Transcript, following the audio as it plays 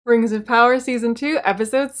Rings of Power Season 2,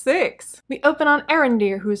 Episode 6. We open on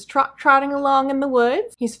Arendir, who's trotting along in the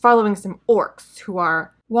woods. He's following some orcs who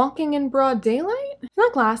are walking in broad daylight. I feel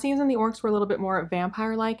like last season the orcs were a little bit more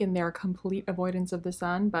vampire-like in their complete avoidance of the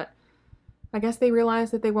sun, but I guess they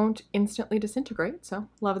realized that they won't instantly disintegrate, so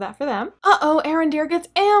love that for them. Uh-oh, Arendir gets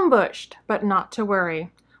ambushed! But not to worry.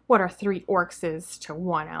 What are 3 orcs to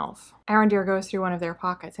 1 elf? Arendir goes through one of their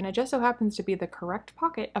pockets, and it just so happens to be the correct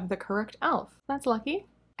pocket of the correct elf. That's lucky.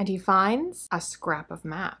 And he finds a scrap of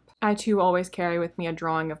map. I too always carry with me a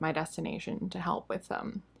drawing of my destination to help with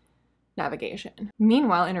navigation.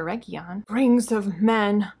 Meanwhile, in Eregion, rings of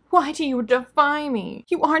men, why do you defy me?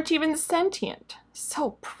 You aren't even sentient.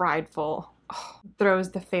 So prideful. Oh, throws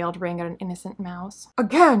the failed ring at an innocent mouse.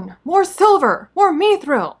 Again! More silver! More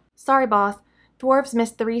mithril! Sorry, boss. Dwarves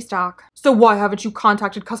missed the restock. So why haven't you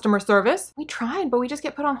contacted customer service? We tried, but we just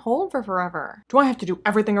get put on hold for forever. Do I have to do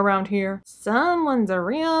everything around here? Someone's a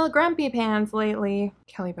real grumpy pants lately.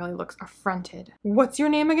 Kelly Belly looks affronted. What's your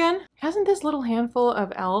name again? Hasn't this little handful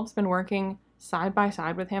of elves been working side by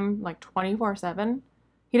side with him like 24/7?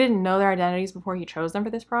 He didn't know their identities before he chose them for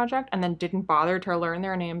this project and then didn't bother to learn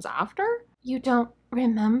their names after? You don't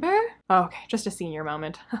remember? Okay, just a senior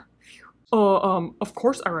moment. Of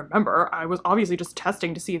course I remember. I was obviously just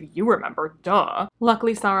testing to see if you remember, duh.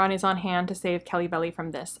 Luckily, Sauron is on hand to save Kelly Belly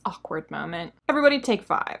from this awkward moment. Everybody take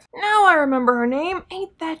 5. Now I remember her name.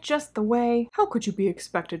 Ain't that just the way? How could you be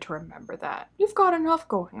expected to remember that? You've got enough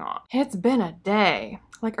going on. It's been a day.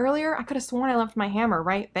 Like earlier, I could have sworn I left my hammer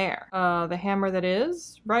right there. The hammer that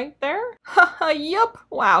is right there? Haha, yup.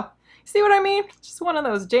 Wow. See what I mean? Just one of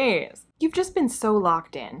those days. You've just been so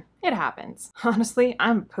locked in. It happens. Honestly,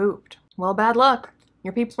 I'm pooped. Well, bad luck.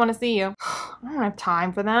 Your peeps want to see you. I don't have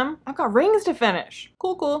time for them. I've got rings to finish.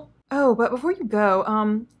 Cool. Oh, but before you go,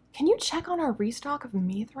 can you check on our restock of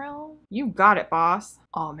mithril? You got it, boss.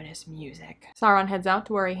 Ominous music. Sauron heads out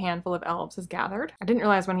to where a handful of elves is gathered. I didn't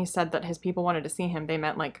realize when he said that his people wanted to see him, they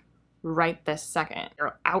meant like right this second.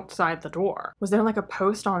 They're outside the door. Was there like a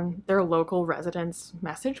post on their local residents'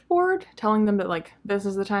 message board telling them that like this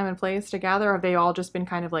is the time and place to gather? Or have they all just been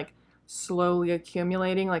kind of like slowly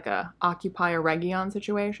accumulating like a Occupy Eregion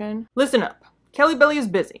situation? Listen up. Kelly Belly is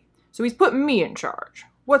busy, so he's putting me in charge.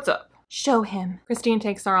 What's up? Show him. Christine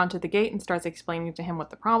takes Sauron to the gate and starts explaining to him what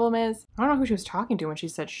the problem is. I don't know who she was talking to when she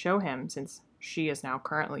said show him, since she is now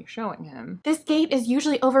currently showing him. This gate is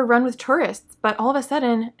usually overrun with tourists, but all of a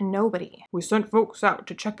sudden, nobody. We sent folks out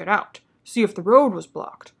to check it out, see if the road was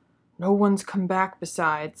blocked. No one's come back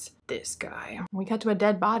besides this guy. We cut to a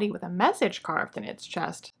dead body with a message carved in its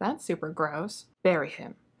chest. That's super gross. Bury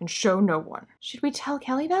him and show no one. Should we tell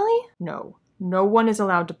Kelly Belly? No. No one is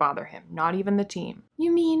allowed to bother him, not even the team.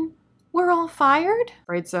 You mean we're all fired?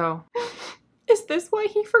 Afraid so. Is this why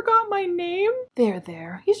he forgot my name?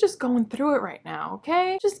 There. He's just going through it right now,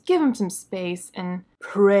 okay? Just give him some space and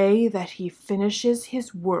pray that he finishes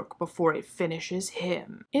his work before it finishes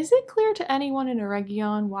him. Is it clear to anyone in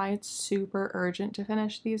Eregion why it's super urgent to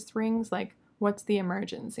finish these rings? Like, what's the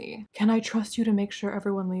emergency? Can I trust you to make sure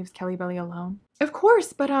everyone leaves Kelly Belly alone? Of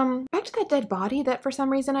course, but back to that dead body that for some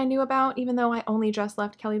reason I knew about, even though I only just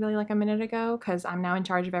left Kelly Belly like a minute ago, because I'm now in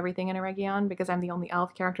charge of everything in Eregion because I'm the only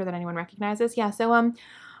elf character that anyone recognizes. Yeah, so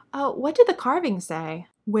what did the carving say?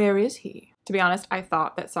 Where is he? To be honest, I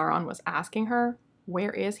thought that Sauron was asking her,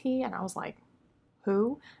 where is he? And I was like,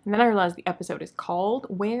 who? And then I realized the episode is called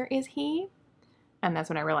Where Is He? And that's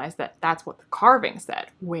when I realized that that's what the carving said.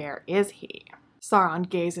 Where is he? Sauron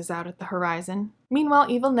gazes out at the horizon. Meanwhile,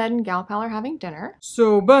 Evil Ned and Galpal are having dinner.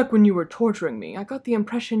 So back when you were torturing me, I got the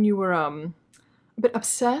impression you were, a bit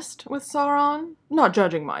obsessed with Sauron? Not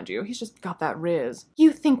judging, mind you. He's just got that riz.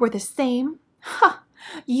 You think we're the same? Ha!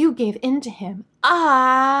 You gave in to him.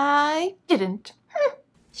 I didn't.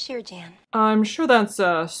 Sure, Jan. I'm sure that's,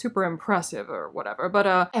 super impressive or whatever,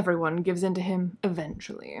 but, everyone gives in to him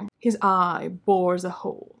eventually. His eye bores a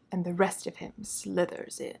hole, and the rest of him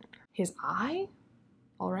slithers in. His eye?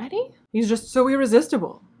 Already? He's just so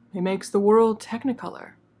irresistible. He makes the world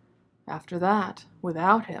technicolor. After that,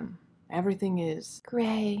 without him, everything is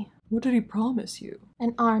gray. What did he promise you?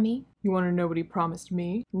 An army. You want to know what he promised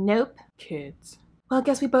me? Nope. Kids. Well, I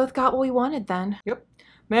guess we both got what we wanted then. Yep.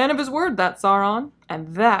 Man of his word, that Sauron.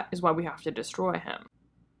 And that is why we have to destroy him.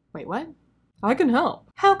 Wait, what? I can help.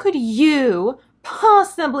 How could you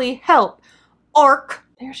possibly help, orc?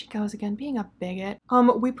 There she goes again, being a bigot.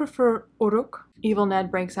 We prefer Uruk. Evil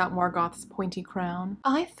Ned breaks out Morgoth's pointy crown.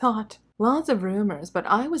 I thought. Lots of rumors, but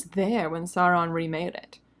I was there when Sauron remade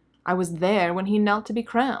it. I was there when he knelt to be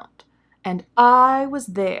crowned. And I was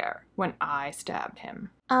there when I stabbed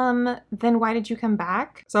him. Then why did you come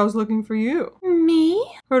back? 'Cause I was looking for you.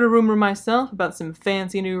 Me? Heard a rumor myself about some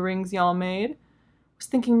fancy new rings y'all made. Was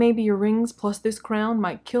thinking maybe your rings plus this crown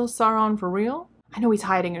might kill Sauron for real. I know he's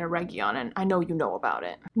hiding in Eregion, and I know you know about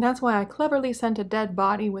it. And that's why I cleverly sent a dead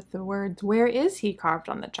body with the words, "Where is he?" carved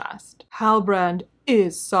on the chest. Halbrand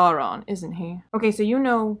is Sauron, isn't he? Okay, so you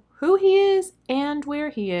know who he is and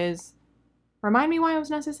where he is. Remind me why it was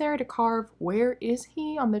necessary to carve "Where is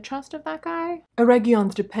he?" on the chest of that guy?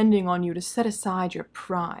 Eregion's depending on you to set aside your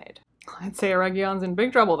pride. I'd say Eregion's in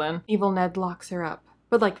big trouble then. Evil Ned locks her up,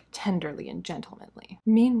 but like tenderly and gentlemanly.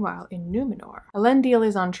 Meanwhile, in Numenor, Elendil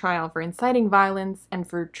is on trial for inciting violence and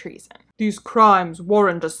for treason. These crimes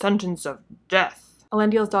warrant a sentence of death.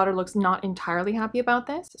 Elendil's daughter looks not entirely happy about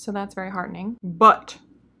this, so that's very heartening. But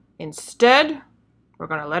instead, we're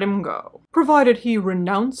gonna let him go, provided he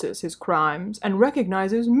renounces his crimes and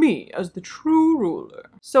recognizes me as the true ruler.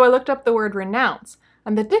 So I looked up the word renounce,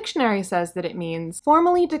 and the dictionary says that it means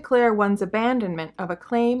formally declare one's abandonment of a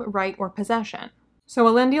claim, right, or possession. So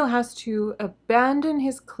Elendil has to abandon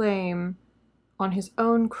his claim on his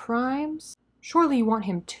own crimes? Surely you want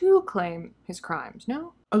him to claim his crimes,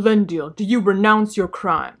 no? Elendil, do you renounce your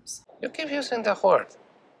crimes? You keep using the word.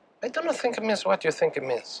 I do not think it means what you think it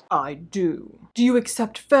means. I do. Do you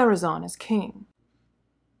accept Pharazôn as king?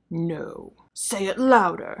 No. Say it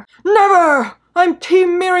louder. Never! I'm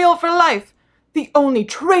Team Miriel for life! The only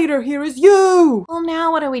traitor here is you! Well,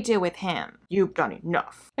 now what do we do with him? You've done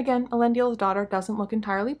enough. Again, Elendil's daughter doesn't look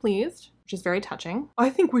entirely pleased, which is very touching. I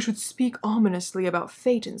think we should speak ominously about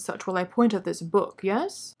fate and such while I point at this book,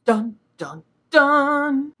 yes? Dun, dun,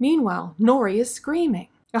 dun! Meanwhile, Nori is screaming.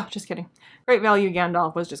 Oh, just kidding. Great Value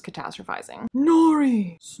Gandalf was just catastrophizing.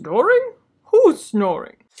 Nori! Snoring? Who's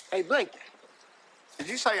snoring? Hey, Lincoln. Did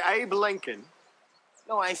you say Abe Lincoln?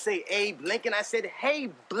 No, I say Abe Lincoln. I said,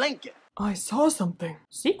 hey, Blinken. I saw something.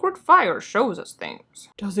 Secret fire shows us things.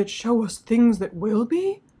 Does it show us things that will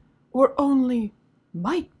be? Or only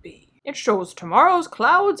might be? It shows tomorrow's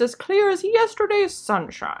clouds as clear as yesterday's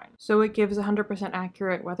sunshine. So it gives 100%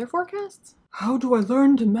 accurate weather forecasts? How do I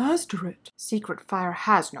learn to master it? Secret fire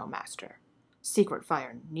has no master. Secret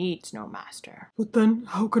fire needs no master. But then,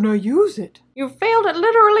 how can I use it? You've failed at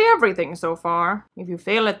literally everything so far. If you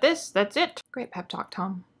fail at this, that's it. Great pep talk,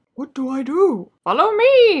 Tom. What do I do? Follow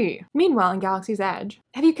me! Meanwhile, in Galaxy's Edge,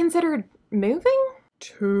 have you considered moving?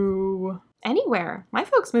 To... anywhere. My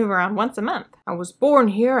folks move around once a month. I was born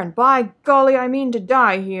here, and by golly, I mean to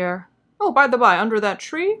die here. Oh, by the by, under that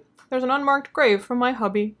tree, there's an unmarked grave from my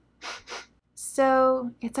hubby.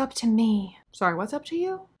 So, it's up to me. Sorry, what's up to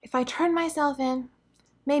you? If I turn myself in,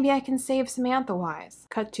 maybe I can save Samantha Wise.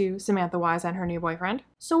 Cut to Samantha Wise and her new boyfriend.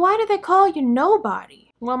 So why do they call you nobody?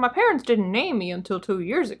 Well, my parents didn't name me until 2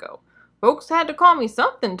 years ago. Folks had to call me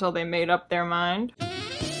something till they made up their mind.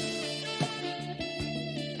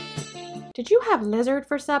 Did you have lizard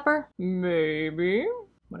for supper? Maybe.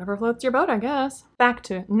 Whatever floats your boat, I guess. Back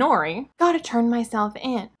to Nori. Gotta turn myself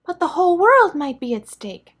in. But the whole world might be at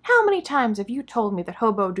stake. How many times have you told me that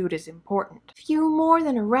Hobo Dude is important? Few more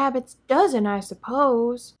than a rabbit's dozen, I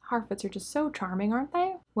suppose. Harfoots are just so charming, aren't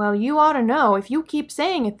they? Well, you ought to know, if you keep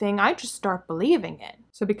saying a thing, I just start believing it.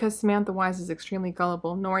 So because Samantha Wise is extremely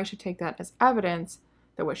gullible, Nori should take that as evidence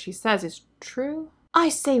that what she says is true. I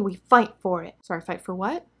say we fight for it. Sorry, fight for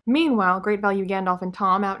what? Meanwhile, Great Value Gandalf and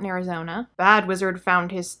Tom out in Arizona. Bad Wizard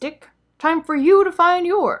found his stick. Time for you to find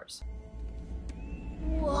yours.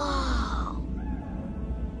 Whoa.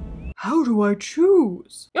 How do I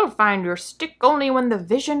choose? You'll find your stick only when the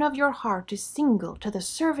vision of your heart is single to the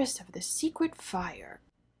service of the secret fire.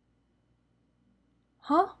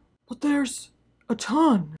 Huh? But there's a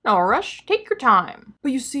ton. No rush, take your time.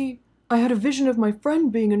 But you see, I had a vision of my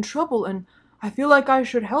friend being in trouble and I feel like I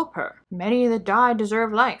should help her. Many that die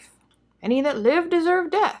deserve life. Many that live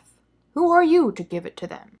deserve death. Who are you to give it to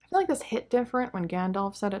them? I feel like this hit different when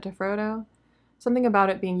Gandalf said it to Frodo. Something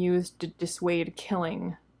about it being used to dissuade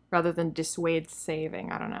killing rather than dissuade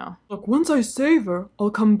saving. I don't know. Look, once I save her,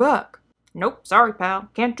 I'll come back. Nope, sorry pal.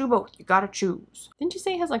 Can't do both. You gotta choose. Didn't you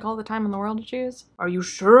say he has like all the time in the world to choose? Are you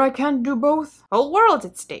sure I can't do both? Whole world's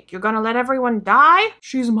at stake. You're gonna let everyone die?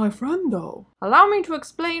 She's my friend though. Allow me to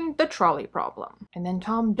explain the trolley problem. And then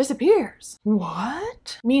Tom disappears.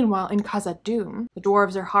 What? Meanwhile, in Khazad-dûm, the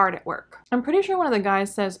dwarves are hard at work. I'm pretty sure one of the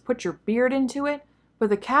guys says put your beard into it, but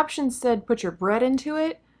the caption said put your bread into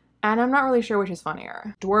it, and I'm not really sure which is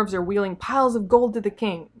funnier. Dwarves are wheeling piles of gold to the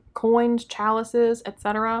king. Coins, chalices,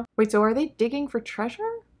 etc. Wait, so are they digging for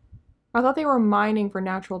treasure? I thought they were mining for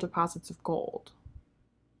natural deposits of gold.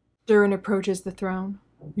 Durin approaches the throne.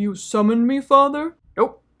 You summoned me, father?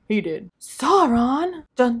 Nope, he did. Sauron?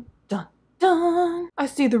 Dun, dun, dun. I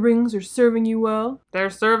see the rings are serving you well. They're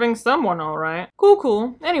serving someone, all right.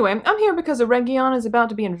 Cool. Anyway, I'm here because Eregion is about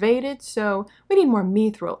to be invaded, so we need more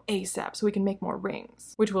mithril ASAP so we can make more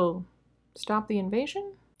rings, which will stop the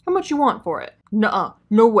invasion? How much you want for it? Nuh-uh,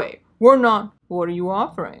 no way. We're not. What are you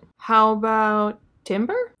offering? How about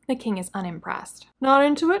timber? The king is unimpressed. Not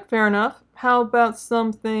into it? Fair enough. How about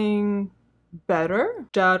something better?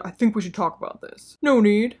 Dad, I think we should talk about this. No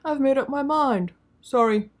need. I've made up my mind.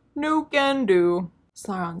 Sorry. No can do.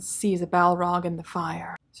 Sauron sees a Balrog in the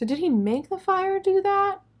fire. So did he make the fire do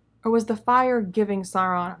that? Or was the fire giving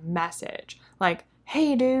Sauron a message? Like,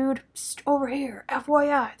 hey dude, psst, over here,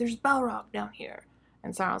 FYI, there's Balrog down here.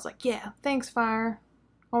 And Sauron's like, yeah, thanks fire.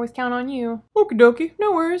 Always count on you. Okie dokie,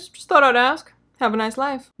 no worries. Just thought I'd ask. Have a nice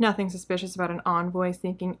life. Nothing suspicious about an envoy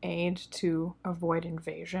seeking aid to avoid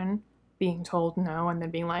invasion. Being told no and then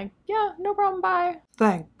being like, yeah, no problem, bye.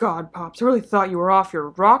 Thank God, Pops. I really thought you were off your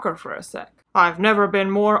rocker for a sec. I've never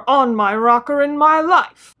been more on my rocker in my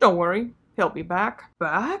life. Don't worry, he'll be back.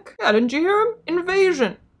 Back? Yeah, didn't you hear him?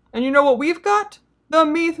 Invasion. And you know what we've got? The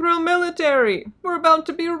Mithril military. We're about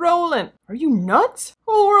to be rolling. Are you nuts?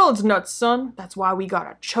 Whole world's nuts, son. That's why we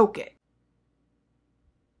gotta choke it.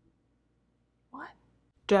 What?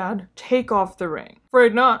 Dad, take off the ring.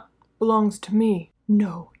 Afraid not. Belongs to me.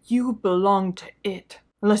 No, you belong to it.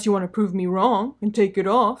 Unless you want to prove me wrong and take it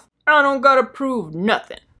off. I don't gotta prove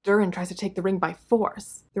nothing. Durin tries to take the ring by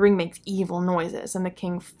force. The ring makes evil noises and the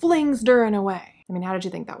king flings Durin away. I mean, how did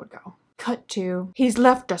you think that would go? Cut to, he's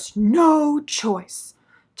left us no choice.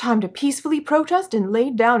 Time to peacefully protest and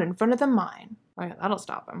lay down in front of the mine. Oh yeah, that'll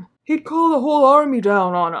stop him. He'd call the whole army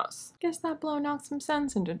down on us. Guess that blow knocked some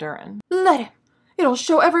sense into Durin. Let him. It'll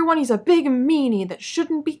show everyone he's a big meanie that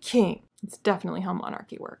shouldn't be king. It's definitely how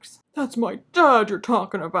monarchy works. That's my dad you're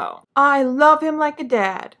talking about. I love him like a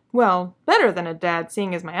dad. Well, better than a dad,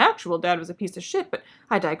 seeing as my actual dad was a piece of shit, but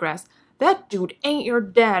I digress. That dude ain't your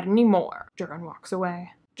dad anymore. Durin walks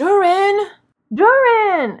away. Durin!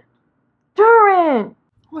 Durin! Durin!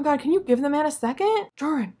 Oh my god, can you give the man a second?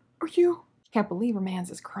 Durin, are you? Can't believe her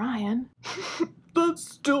man's is crying. That's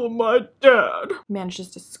still my dad. Manages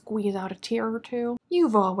to squeeze out a tear or two.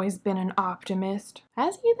 You've always been an optimist.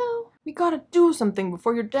 Has he though? We gotta do something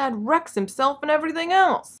before your dad wrecks himself and everything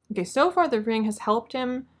else. Okay, so far the ring has helped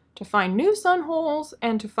him to find new sun holes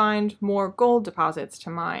and to find more gold deposits to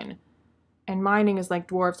mine. And mining is like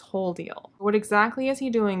Dwarf's whole deal. What exactly is he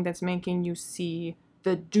doing that's making you see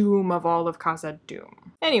the doom of all of Khazad-dûm?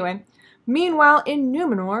 Anyway, meanwhile in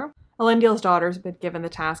Numenor, Elendil's daughter's been given the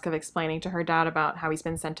task of explaining to her dad about how he's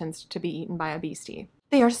been sentenced to be eaten by a beastie.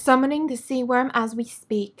 They are summoning the sea worm as we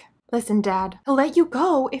speak. Listen, Dad, he'll let you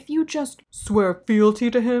go if you just swear fealty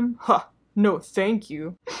to him? Ha, no thank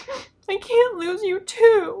you. I can't lose you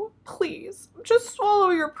too. Please, just swallow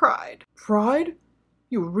your pride. Pride?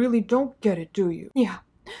 You really don't get it, do you? Yeah,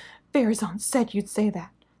 Farazan said you'd say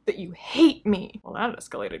that you hate me. Well, that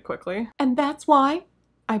escalated quickly. And that's why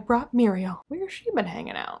I brought Muriel. Where's she been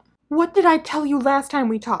hanging out? What did I tell you last time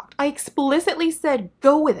we talked? I explicitly said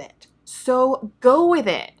go with it. So go with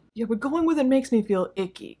it. Yeah, but going with it makes me feel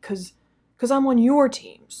icky, cause I'm on your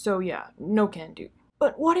team. So yeah, no can do.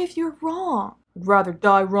 But what if you're wrong? I'd rather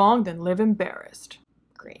die wrong than live embarrassed.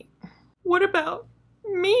 Great. What about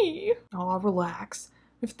me? Oh, relax.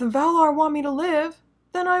 If the Valar want me to live,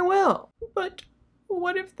 then I will. But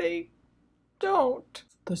what if they don't?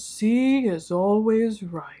 The sea is always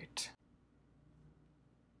right.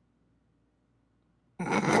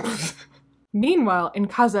 Meanwhile, in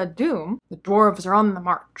Khazad-dûm, the dwarves are on the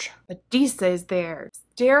march. But Disa is there,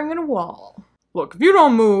 staring at a wall. Look, if you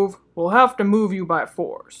don't move, we'll have to move you by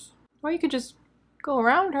force. Or you could just go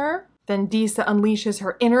around her. Then Disa unleashes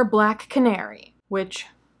her inner black canary, which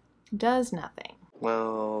does nothing.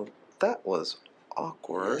 Well, that was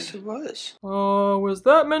awkward. Yes, it was. Was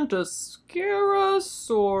that meant to scare us,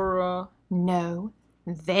 or, No,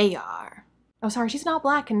 they are. Oh, sorry, she's not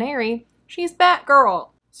Black Canary. She's Batgirl.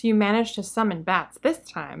 So you managed to summon bats this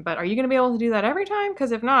time, but are you going to be able to do that every time?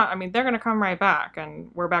 Because if not, I mean, they're going to come right back, and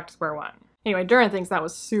we're back to square one. Anyway, Durin thinks that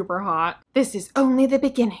was super hot. This is only the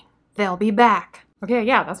beginning. They'll be back. Okay,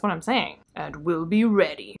 yeah, that's what I'm saying. And we'll be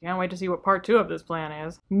ready. Can't wait to see what part 2 of this plan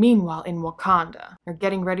is. Meanwhile, in Wakanda, they're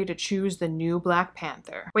getting ready to choose the new Black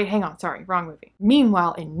Panther. Wait, hang on, sorry, wrong movie.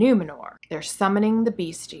 Meanwhile, in Numenor, they're summoning the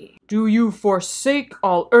beastie. Do you forsake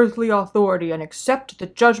all earthly authority and accept the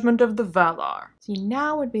judgment of the Valar? See,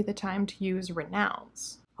 now would be the time to use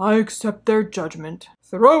renounce. I accept their judgment.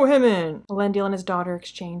 Throw him in! Elendil and his daughter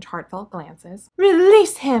exchange heartfelt glances.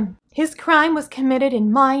 Release him! His crime was committed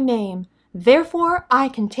in my name. Therefore, I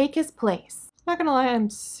can take his place. Not gonna lie, I'm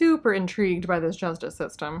super intrigued by this justice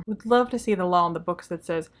system. Would love to see the law in the books that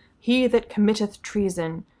says, "He that committeth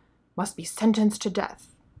treason must be sentenced to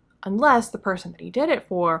death," unless the person that he did it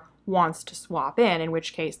for wants to swap in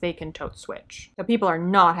which case they can tote switch. The people are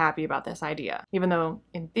not happy about this idea, even though,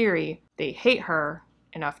 in theory, they hate her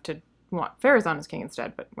enough to want Farazan as king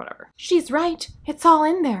instead, but whatever. She's right. It's all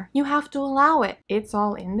in there. You have to allow it. It's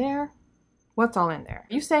all in there? What's all in there?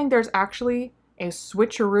 Are you saying there's actually a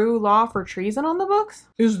switcheroo law for treason on the books?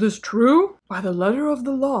 Is this true? By the letter of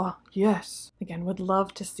the law, yes. Again, would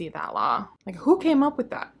love to see that law. Like, who came up with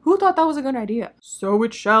that? Who thought that was a good idea? So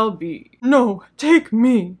it shall be. No, take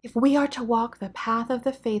me. If we are to walk the path of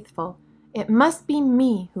the faithful, it must be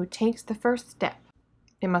me who takes the first step.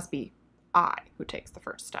 It must be I who takes the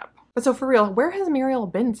first step. But so for real, where has Muriel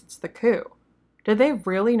been since the coup? Did they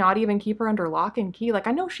really not even keep her under lock and key? Like,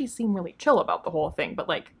 I know she seemed really chill about the whole thing, but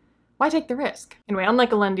like, why take the risk? Anyway, unlike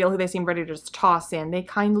Elendil, who they seem ready to just toss in, they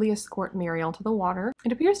kindly escort Muriel to the water.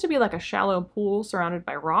 It appears to be like a shallow pool surrounded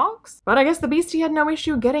by rocks, but I guess the beastie had no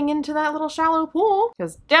issue getting into that little shallow pool,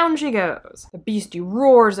 because down she goes. The beastie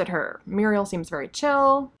roars at her. Muriel seems very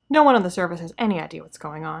chill. No one on the surface has any idea what's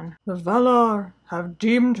going on. The Valar have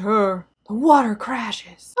deemed her. The water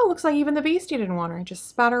crashes. Oh, looks like even the beastie didn't want her. He just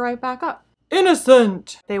spat her right back up.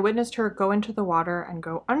 Innocent! They witnessed her go into the water and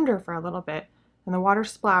go under for a little bit, and the water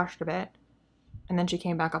splashed a bit, and then she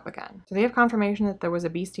came back up again. Do they have confirmation that there was a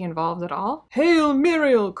beastie involved at all? Hail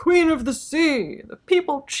Muriel, Queen of the Sea! The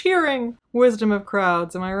people cheering! Wisdom of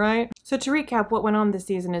crowds, am I right? So to recap, what went on this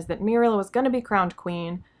season is that Muriel was going to be crowned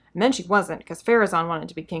queen, and then she wasn't, because Farazan wanted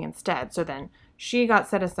to be king instead, so then she got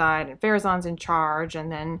set aside, and Farazan's in charge,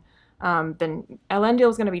 and then Elendil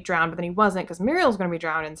was going to be drowned, but then he wasn't because Muriel was going to be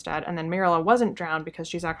drowned instead, and then Muriel wasn't drowned because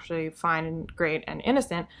she's actually fine and great and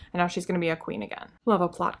innocent, and now she's going to be a queen again. Love a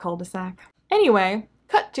plot cul-de-sac. Anyway,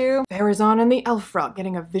 cut to Farazan and the elf frog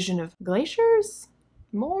getting a vision of glaciers?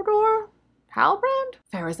 Mordor? Halbrand?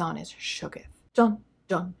 Farazan is shooketh. Dun,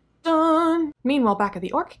 dun, dun. Meanwhile, back at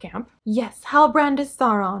the orc camp. Yes, Halbrand is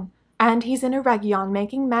Sauron, and he's in Eregion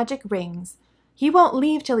making magic rings. He won't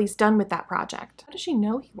leave till he's done with that project. How does she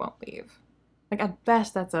know he won't leave? Like, at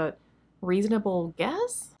best, that's a reasonable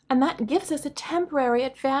guess? And that gives us a temporary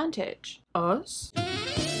advantage. Us?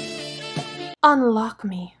 Unlock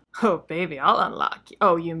me. Oh, baby, I'll unlock you.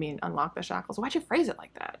 Oh, you mean unlock the shackles? Why'd you phrase it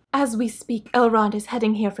like that? As we speak, Elrond is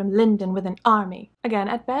heading here from Lindon with an army. Again,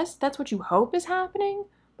 at best, that's what you hope is happening.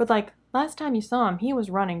 But like, last time you saw him, he was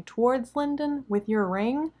running towards Lindon with your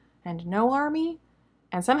ring and no army.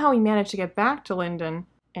 And somehow he managed to get back to Lindon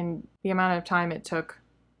in the amount of time it took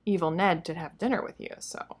Evil Ned to have dinner with you,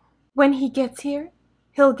 so. When he gets here,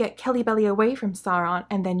 he'll get Kellybelly away from Sauron,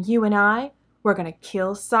 and then you and I, we're gonna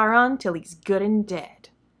kill Sauron till he's good and dead.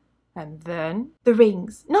 And then? The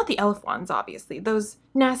rings. Not the elf ones, obviously. Those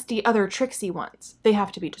nasty other tricksy ones. They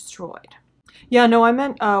have to be destroyed. Yeah, no, I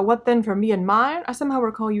meant, what then for me and mine? I somehow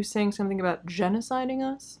recall you saying something about genociding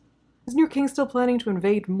us. Isn't your king still planning to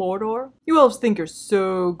invade Mordor? You elves think you're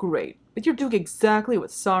so great, but you're doing exactly what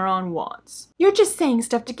Sauron wants. You're just saying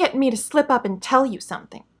stuff to get me to slip up and tell you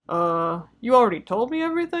something. You already told me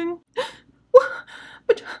everything?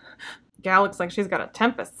 But Gal looks like she's got a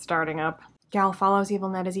tempest starting up. Gal follows Evil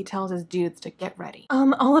Ned as he tells his dudes to get ready.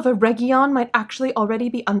 All of Eregion might actually already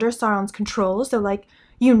be under Sauron's control, so like,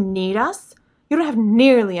 you need us? You don't have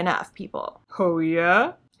nearly enough people. Oh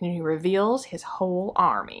yeah? And he reveals his whole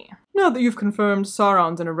army. Now that you've confirmed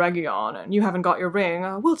Sauron's in Eregion and you haven't got your ring,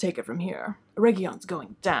 we'll take it from here. Eregion's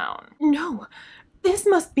going down. No, this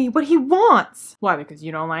must be what he wants. Why, because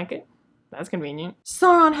you don't like it? That's convenient.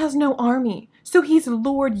 Sauron has no army, so he's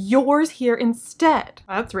lured yours here instead.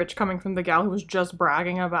 That's rich coming from the gal who was just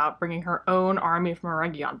bragging about bringing her own army from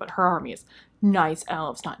Eregion, but her army is nice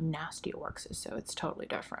elves, not nasty orcs, so it's totally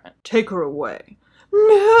different. Take her away.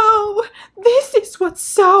 No! This is what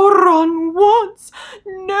Sauron wants!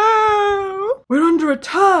 No! We're under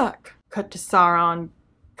attack! Cut to Sauron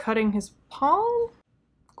cutting his palm?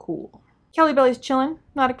 Cool. Kellybelly's chillin',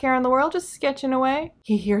 not a care in the world, just sketching away.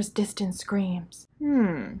 He hears distant screams.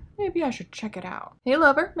 Maybe I should check it out. Hey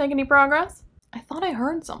lover, make any progress? I thought I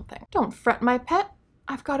heard something. Don't fret, my pet.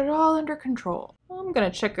 I've got it all under control. I'm gonna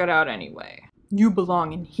check it out anyway. You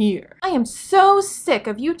belong in here. I am so sick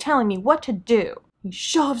of you telling me what to do. He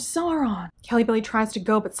shoves Sauron. Kellybelly tries to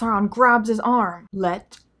go, but Sauron grabs his arm.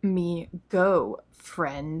 Let me go,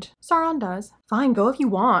 friend. Sauron does. Fine, go if you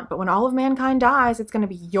want, but when all of mankind dies, it's gonna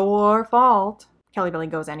be your fault. Kellybelly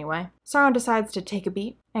goes anyway. Sauron decides to take a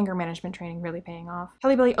beat. Anger management training really paying off.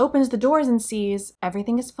 Kellybelly opens the doors and sees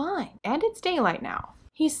everything is fine. And it's daylight now.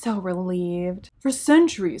 He's so relieved. For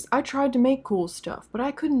centuries, I tried to make cool stuff, but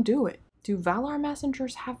I couldn't do it. Do Valar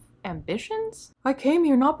messengers have ambitions? I came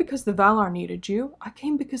here not because the Valar needed you. I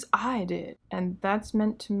came because I did. And that's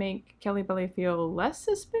meant to make Kelly Belly feel less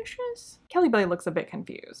suspicious? Kelly Belly looks a bit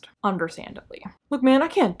confused, understandably. Look, man, I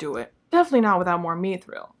can't do it. Definitely not without more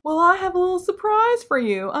mithril. Well, I have a little surprise for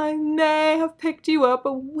you. I may have picked you up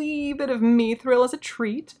a wee bit of mithril as a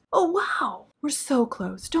treat. Oh, wow. We're so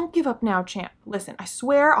close. Don't give up now, champ. Listen, I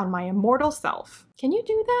swear on my immortal self. Can you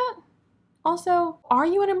do that? Also, are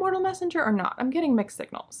you an immortal messenger or not? I'm getting mixed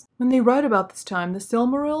signals. When they write about this time, the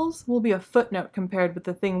Silmarils will be a footnote compared with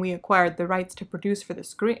the thing we acquired the rights to produce for the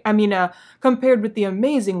screen. Compared with the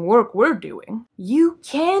amazing work we're doing. You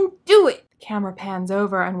can do it! The camera pans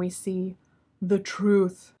over and we see the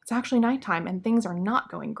truth. It's actually nighttime and things are not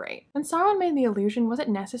going great. When Sauron made the illusion, was it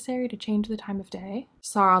necessary to change the time of day?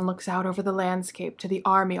 Sauron looks out over the landscape to the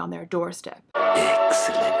army on their doorstep.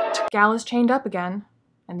 Excellent. Gal is chained up again,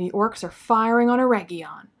 and the orcs are firing on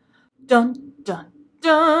Eregion. Dun, dun,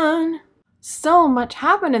 dun! So much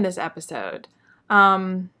happened in this episode.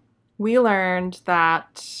 We learned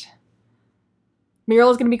that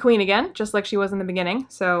Muriel is going to be queen again, just like she was in the beginning.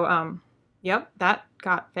 So, yep, that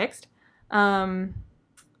got fixed.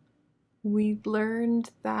 We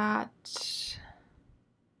learned that...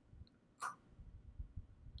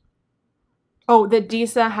 that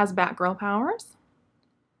Disa has Batgirl powers.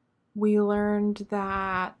 We learned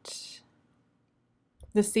that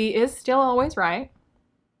the sea is still always right.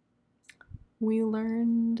 We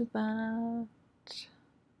learned that...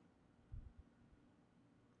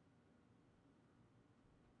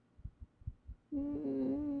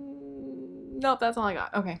 Nope, that's all I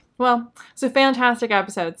got. Okay. Well, it's a fantastic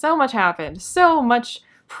episode. So much happened. So much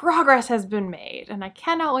progress has been made. And I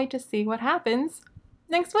cannot wait to see what happens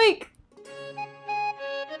next week.